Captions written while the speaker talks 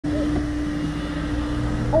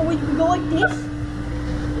Oh, wait, you can go like this?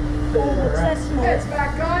 Oh, what's that smell? Heads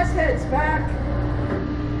back, guys. Heads back.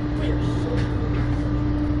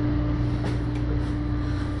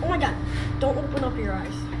 Oh my god. Don't open up your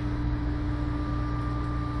eyes.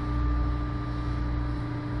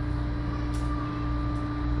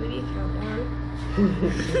 Maybe countdown.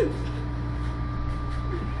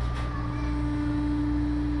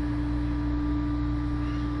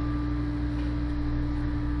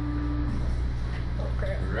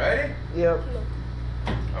 Ready? Yep.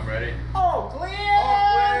 I'm ready. Oh, clear.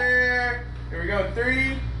 All clear. Here we go.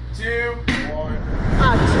 3, 2, 1.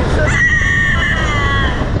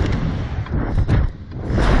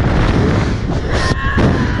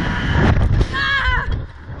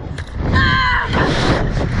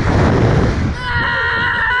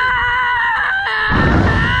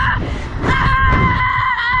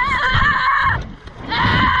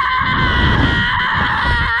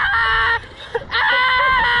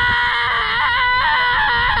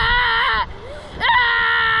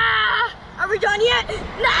 Are we done yet?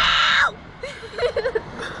 No!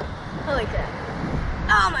 Holy crap.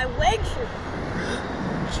 Oh, my legs are...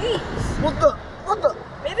 Jeez. What the?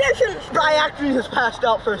 Maybe I shouldn't... But I actually just passed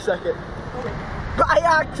out for a second. Oh my god. But I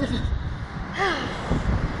actually...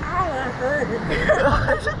 Ow, that hurt.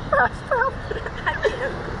 I just passed out. I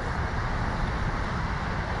can't.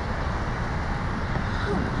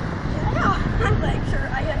 Yeah, my legs are...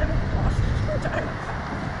 I had to lost it for time.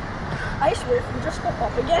 I swear, if you just go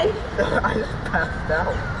up again... I just passed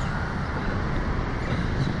out.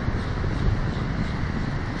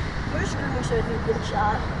 Your screaming should be a good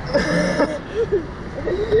shot.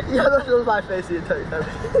 Yeah, that was my face the entire time.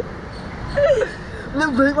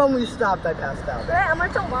 No, right when we stopped, I passed out. Yeah, I'm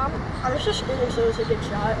gonna tell Mom. I was just screaming so it was a good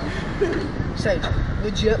shot. Sage,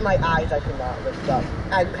 legit, my eyes I could not lift up.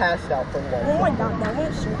 I passed out from one. Oh my god, that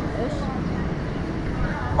went so nice.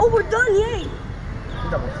 Oh, we're done, yay!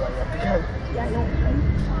 Double flying up again. Yeah, I know.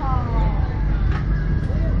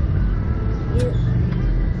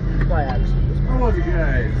 My actually was How was it,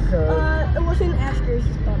 guys? It wasn't as scary as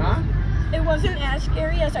I thought. Huh? It wasn't as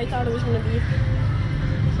scary as I thought it was gonna be.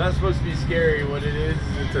 It's not supposed to be scary. What it is,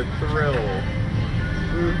 it's a thrill.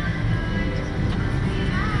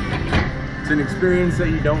 It's an experience that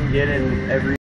you don't get in every